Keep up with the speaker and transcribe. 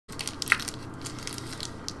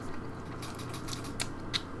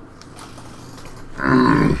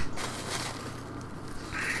Oh.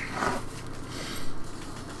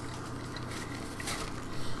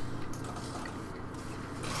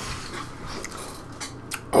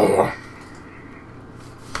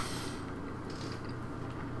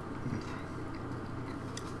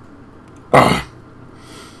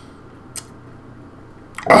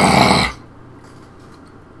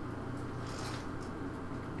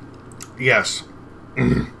 Yes.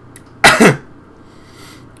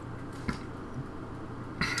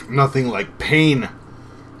 Nothing like pain,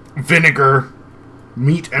 vinegar,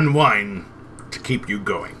 meat, and wine to keep you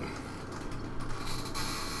going.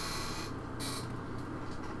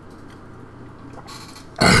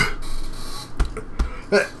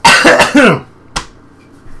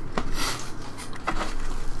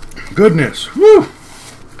 Goodness. Whew.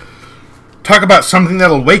 Talk about something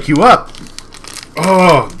that'll wake you up.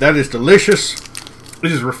 Oh, that is delicious.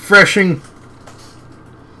 It is refreshing.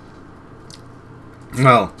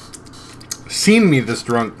 Well, seen me this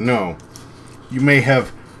drunk? No. You may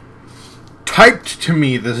have typed to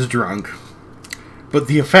me this drunk, but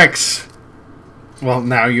the effects, well,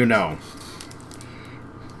 now you know.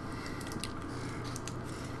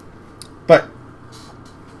 But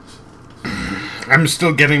I'm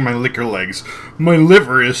still getting my liquor legs. My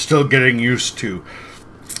liver is still getting used to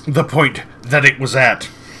the point that it was at.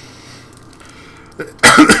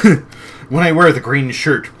 When I wear the green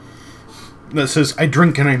shirt that says, "I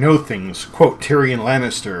drink and I know things," quote, Tyrion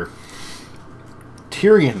Lannister.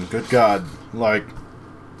 Tyrion, good God, like,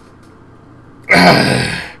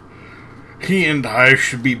 he and I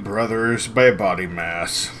should be brothers by body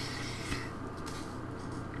mass.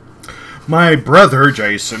 My brother,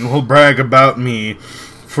 Jason, will brag about me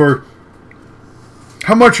for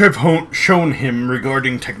how much I've shown him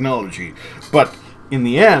regarding technology. But in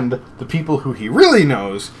the end, the people who he really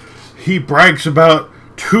knows, he brags about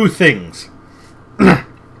two things.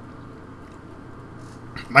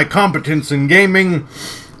 My competence in gaming,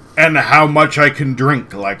 and how much I can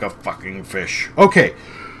drink like a fucking fish. Okay,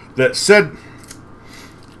 that said,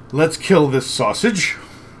 let's kill this sausage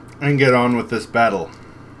and get on with this battle.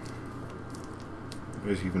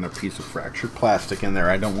 There's even a piece of fractured plastic in there.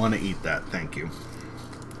 I don't want to eat that. Thank you.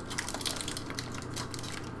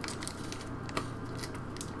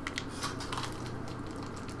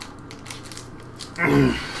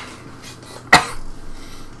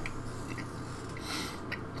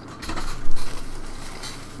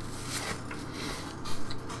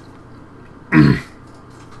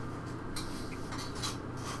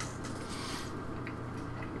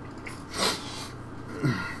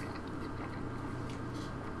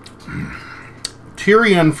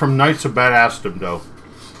 Tyrion from Knights of Badassdom, though.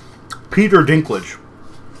 Peter Dinklage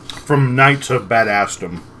from Knights of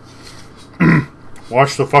Badassdom.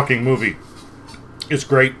 Watch the fucking movie. It's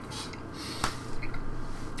great.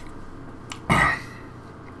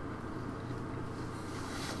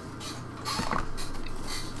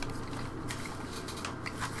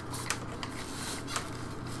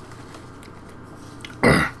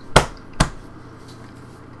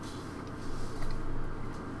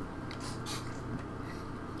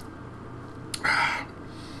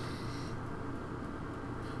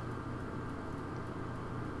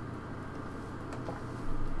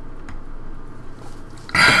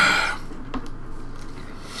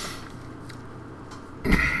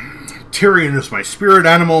 Tyrion is my spirit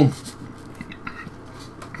animal.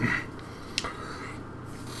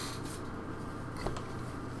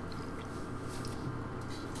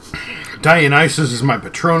 Dionysus is my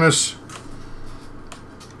Patronus.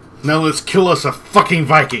 Now let's kill us a fucking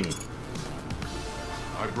Viking.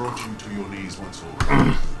 I brought you to your knees once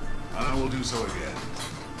already, and I will do so again.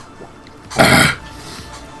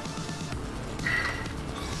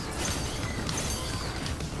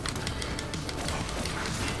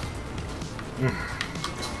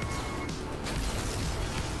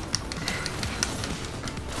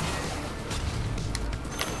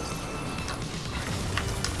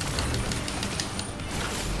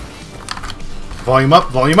 Volume up,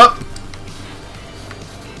 volume up.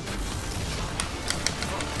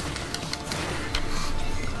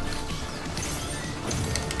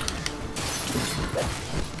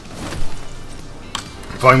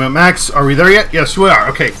 Volume up max. Are we there yet? Yes, we are.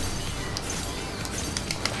 Okay.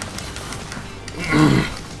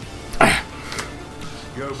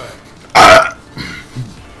 Go back.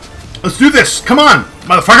 Let's do this. Come on,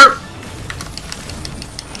 motherfucker.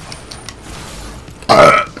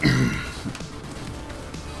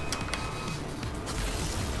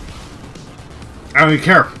 I don't even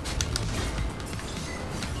care.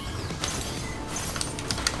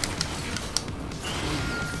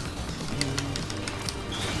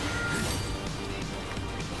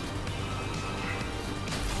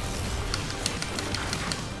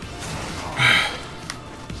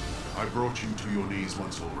 brought you to your knees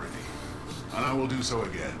once already, and I will do so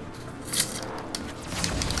again.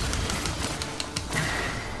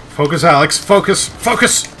 Focus, Alex. Focus.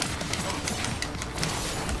 Focus.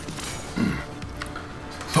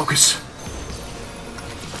 Focus.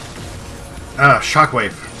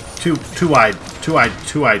 Shockwave. Too wide. Too wide.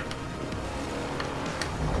 Too wide.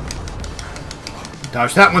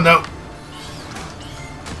 Dodge that one, though.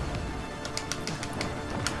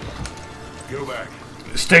 Go back.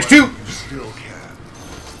 Stage 2. You still can.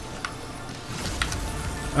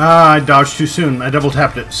 I dodged too soon. I double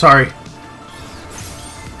tapped it. Sorry.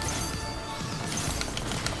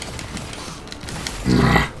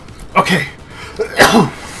 Okay.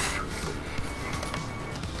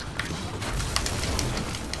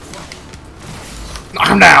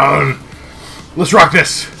 I'm down. Let's rock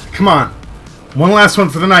this. Come on. One last one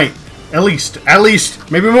for the night. At least. At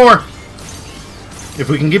least. Maybe more. If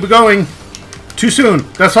we can keep it going. Too soon.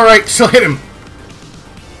 That's alright. Still hit him.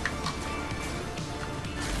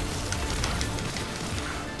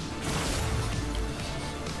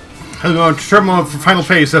 I'm going to turn mode for final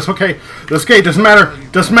phase. That's okay. That's okay. Doesn't matter.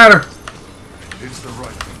 Doesn't matter. It's the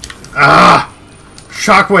right thing to do. Ah!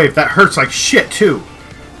 Shockwave. That hurts like shit, too.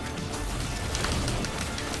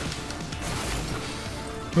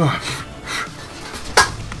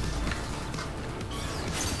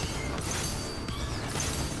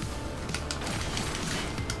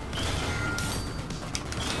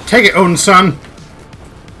 Take it, Odin's son.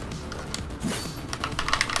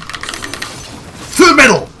 Through the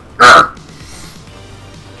middle! Urgh.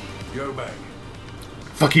 Go back.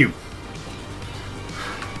 Fuck you.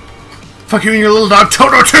 Fuck you and your little dog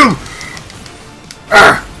Toto too!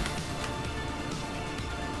 Urgh.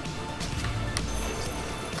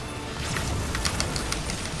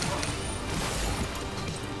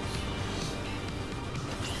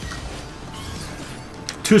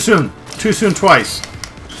 Too soon. Too soon twice.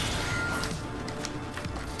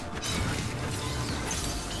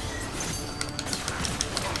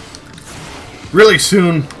 Really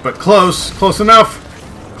soon, but close. Close enough.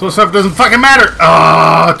 Close enough doesn't fucking matter.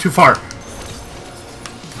 Ah, too far.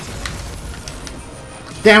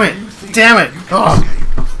 Damn it. Damn it.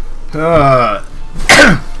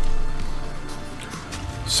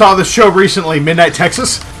 Saw this show recently, Midnight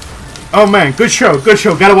Texas. Oh man, good show. Good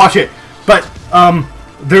show. Gotta watch it. But,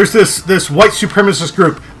 there's this white supremacist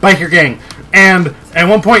group, biker gang, and at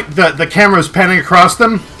one point the camera's panning across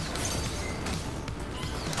them.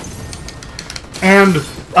 And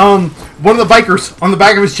one of the bikers on the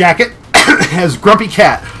back of his jacket has Grumpy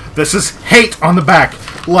Cat. This is hate on the back.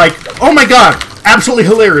 Like, oh my god, absolutely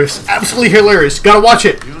hilarious, absolutely hilarious. Gotta watch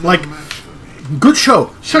it. Like, good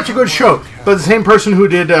show, such a good show. But the same person who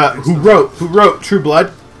did, who wrote True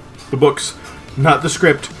Blood, the books, not the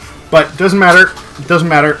script. But doesn't matter. Doesn't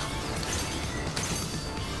matter.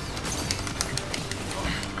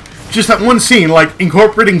 Just that one scene, like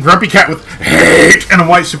incorporating Grumpy Cat with hate and a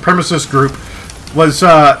white supremacist group, was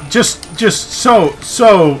just so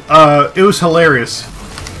it was hilarious.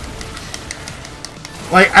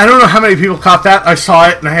 Like, I don't know how many people caught that. I saw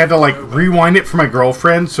it and I had to like rewind it for my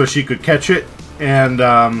girlfriend so she could catch it. And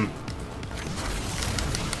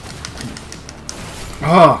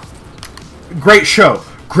oh, great show.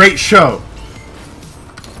 Great show.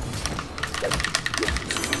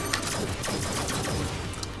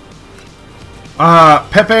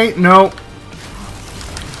 Pepe, no.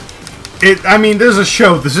 I mean, this is a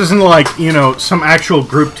show. This isn't like, you know, some actual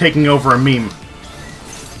group taking over a meme.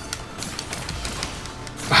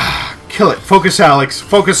 Kill it. Focus, Alex.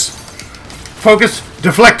 Focus. Focus.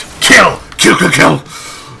 Deflect. Kill. Kill, kill, kill.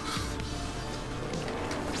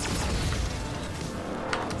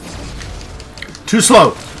 Too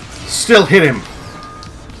slow. Still hit him.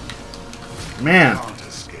 Man.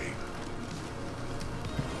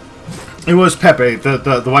 It was Pepe.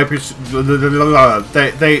 The wipers.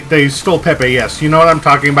 They stole Pepe. Yes, you know what I'm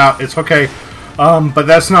talking about. It's okay. But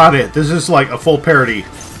that's not it. This is like a full parody.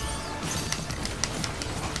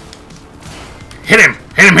 Hit him!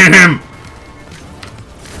 Hit him! Hit him!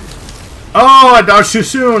 Oh, I dodged too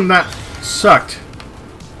soon. That sucked.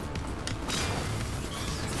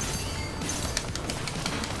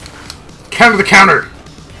 Counter the counter.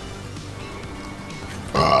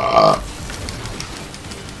 You're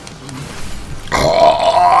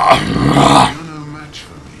no match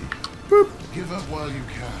for me. Boop. Give up while you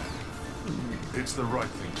can. It's the right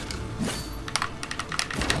thing to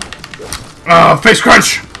do. Face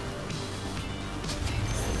crunch.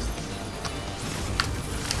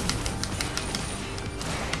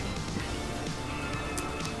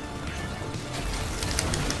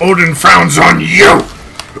 Odin frowns on you.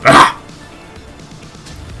 Ah.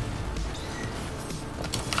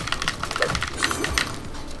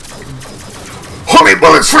 Show me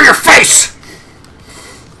bullets for your face!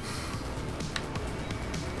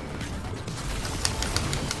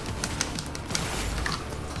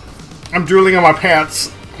 I'm drooling on my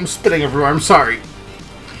pants. I'm spitting everywhere. I'm sorry.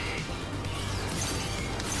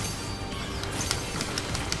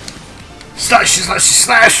 Slash, slash,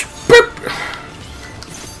 slash. Boop.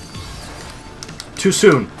 Too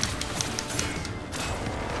soon.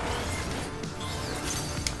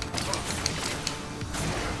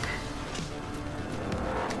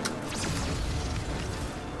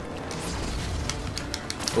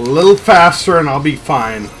 A little faster and I'll be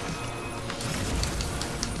fine.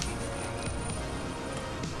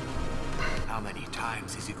 How many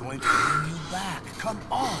times is he going to bring you back? Come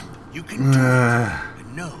on, you can do it.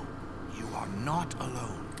 And no, you are not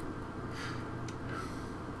alone.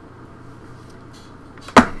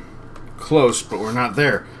 Close, but we're not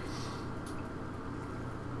there.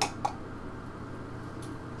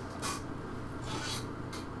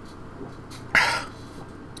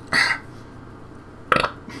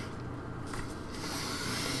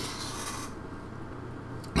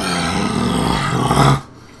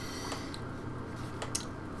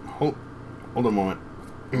 Hold a moment.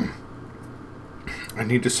 I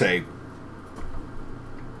need to say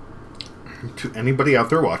to anybody out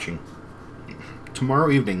there watching,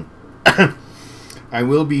 tomorrow evening, I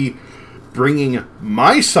will be bringing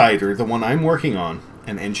my cider, the one I'm working on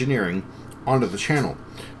and engineering, onto the channel,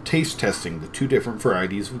 taste testing the 2 different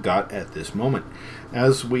varieties we've got at this moment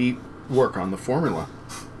as we work on the formula.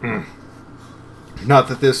 Not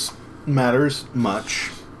that this matters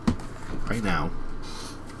much right now,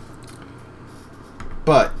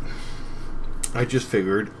 but I just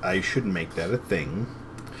figured I should make that a thing,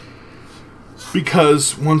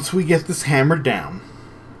 because once we get this hammered down,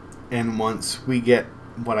 and once we get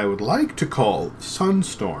what I would like to call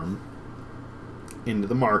Sunstorm into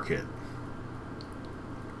the market.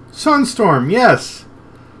 Sunstorm, yes!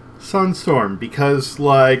 Sunstorm, because,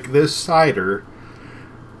 like, this cider,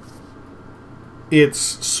 it's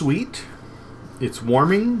sweet, it's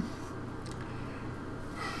warming,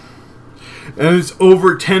 and it's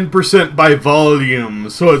over 10% by volume,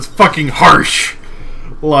 so it's fucking harsh.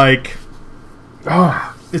 Like,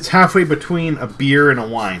 it's halfway between a beer and a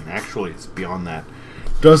wine. Actually, it's beyond that.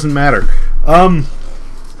 Doesn't matter. I'm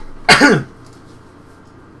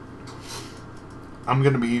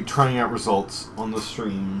going to be trying out results on the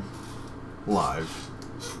stream live.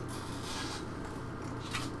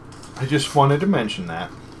 I just wanted to mention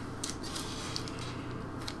that.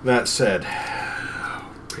 That said,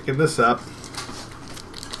 picking this up.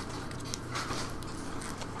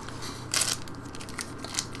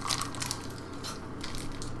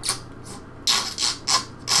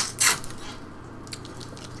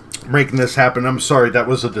 Making this happen. I'm sorry, that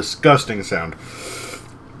was a disgusting sound.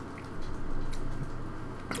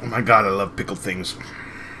 Oh my god, I love pickled things.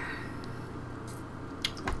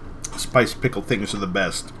 Spiced pickled things are the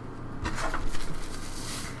best.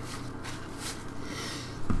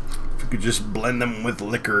 If you could just blend them with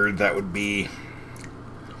liquor, that would be...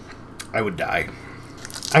 I would die.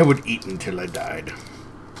 I would eat until I died.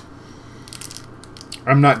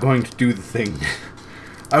 I'm not going to do the thing.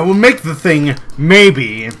 I will make the thing,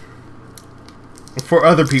 maybe, for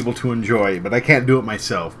other people to enjoy, but I can't do it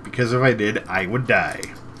myself, because if I did, I would die.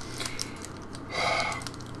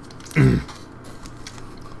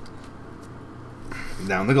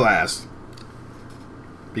 Down the glass.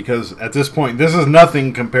 Because at this point, this is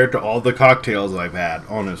nothing compared to all the cocktails I've had,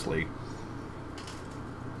 honestly.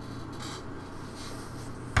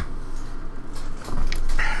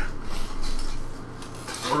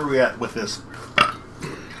 Where are we at with this?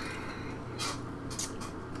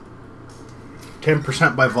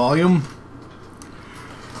 10% by volume.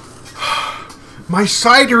 My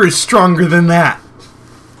cider is stronger than that.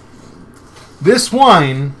 This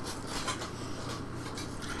wine,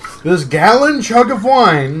 this gallon chug of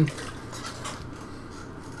wine,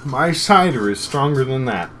 my cider is stronger than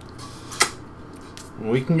that.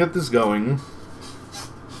 We can get this going.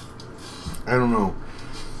 I don't know.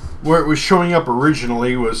 Where it was showing up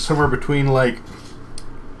originally was somewhere between like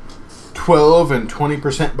 12 and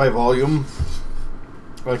 20% by volume.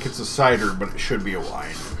 Like it's a cider, but it should be a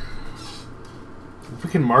wine. If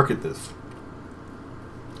we can market this.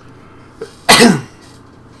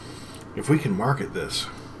 If we can market this.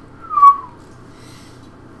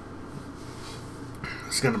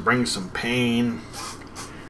 It's going to bring some pain.